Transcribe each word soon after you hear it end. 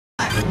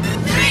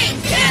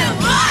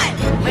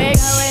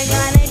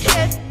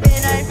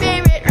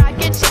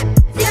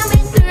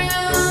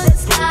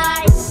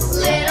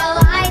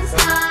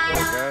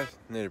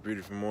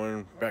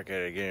everyone? Back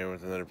at it again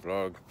with another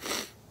vlog.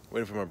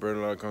 Waiting for my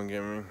brother-in-law to come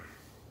get me.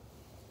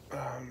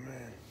 Oh,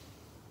 man.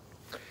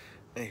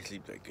 I didn't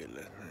sleep that good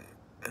last night.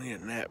 I need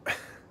a nap.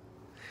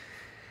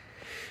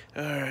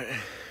 Alright.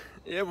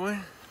 Yeah, boy.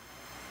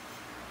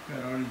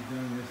 Got all these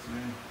done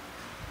yesterday.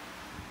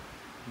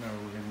 Now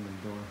we're getting the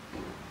door.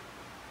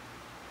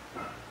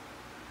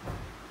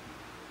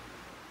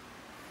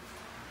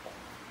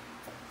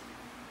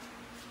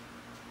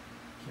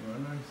 Came out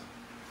nice.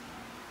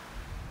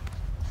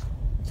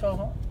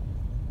 So,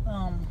 I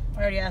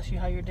already asked you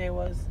how your day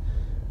was.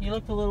 You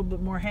looked a little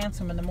bit more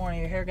handsome in the morning.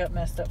 Your hair got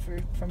messed up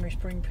from your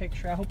spring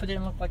picture. I hope it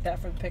didn't look like that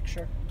for the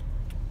picture.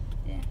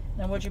 Yeah.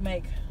 And what'd you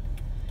make?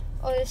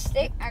 Oh, this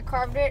steak, I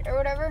carved it or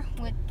whatever.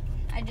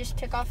 I just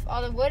took off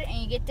all the wood, and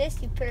you get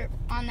this. You put it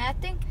on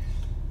that thing.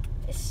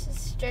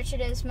 Stretch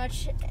it as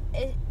much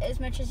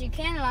as you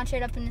can, and launch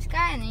it up in the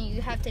sky, and then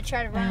you have to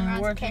try to run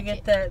around to catch it. Where'd you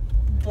get that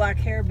black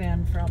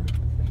hairband from?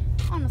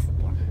 On the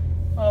floor.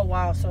 Oh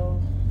wow!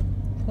 So,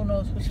 who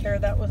knows whose hair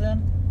that was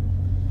in?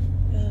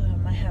 Ugh, it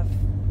might have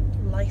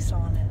lice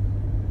on it.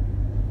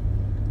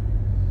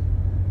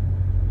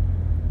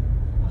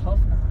 I hope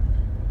not.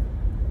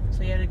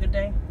 So you had a good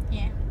day?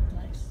 Yeah.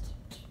 Nice.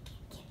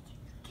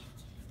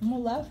 I'm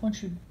gonna laugh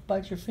once you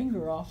bite your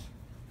finger off.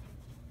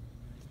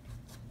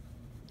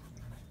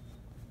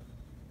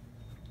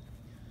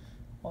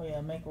 Oh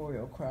yeah, make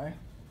Oreo cry.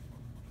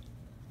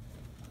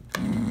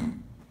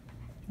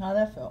 How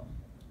that felt?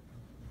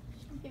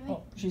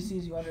 Oh, she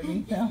sees you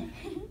underneath now.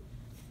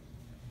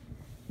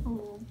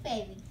 Oh,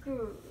 baby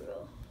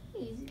girl.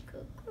 He's a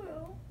good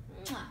girl.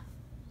 Mwah.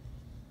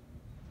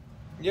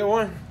 Yeah,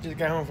 one. Just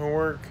got home from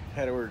work.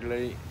 Had to work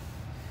late.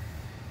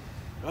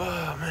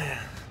 Oh, man.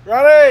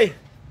 Roddy!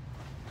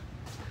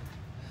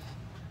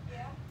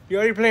 Yeah? You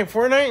already playing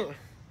Fortnite?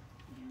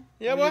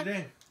 Yeah, boy?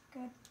 Good.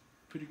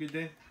 Pretty good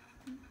day.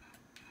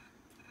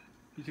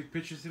 You took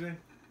pictures today?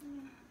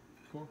 Yeah.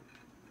 Cool.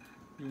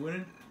 You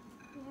winning?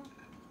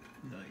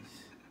 Yeah. Nice.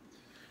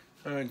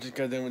 I just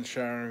got done with the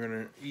shower. I'm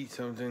gonna eat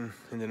something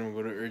and then I'm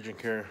gonna go to urgent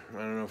care. I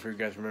don't know if you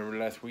guys remember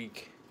last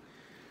week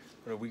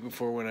or the week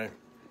before when I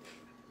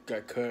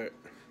got cut.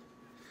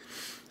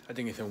 I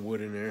think it's some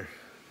wood in there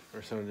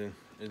or something.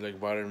 It's like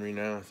bothering me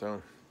now,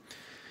 so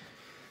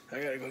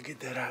I gotta go get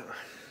that out.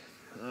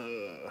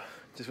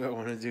 Just what I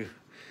wanna do.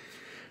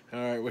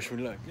 Alright, wish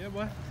me luck. Yeah,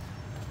 boy.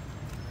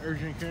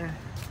 Urgent care.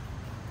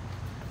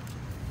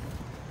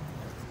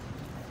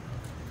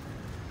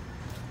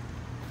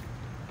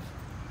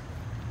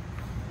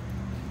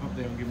 Hope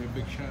they don't give me a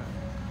big shot.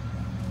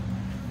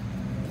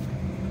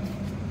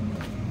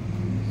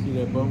 See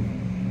that bump?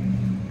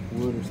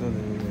 Wood or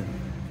something in there.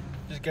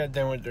 Just got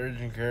done with the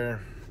urgent care.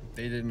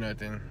 They did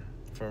nothing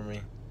for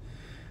me.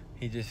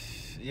 He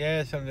just,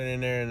 yeah, something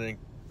in there, and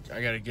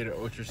I gotta get an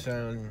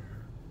ultrasound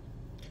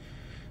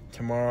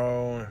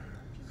tomorrow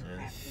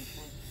and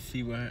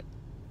see what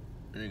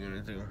they're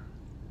gonna do.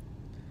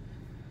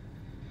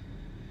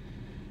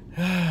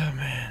 Oh,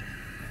 man.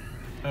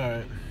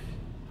 Alright.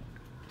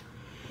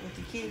 With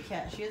the kitty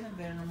cat, she hasn't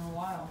been in them in a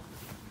while.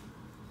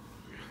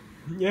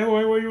 Yeah,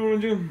 what do you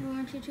want to do? We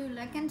want you to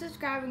like and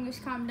subscribe and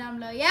just comment down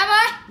below. Yeah,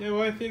 boy? Yeah,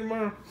 well, see you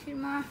tomorrow. See you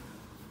tomorrow.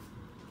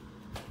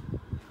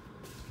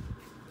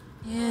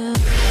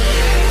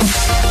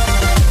 Yeah.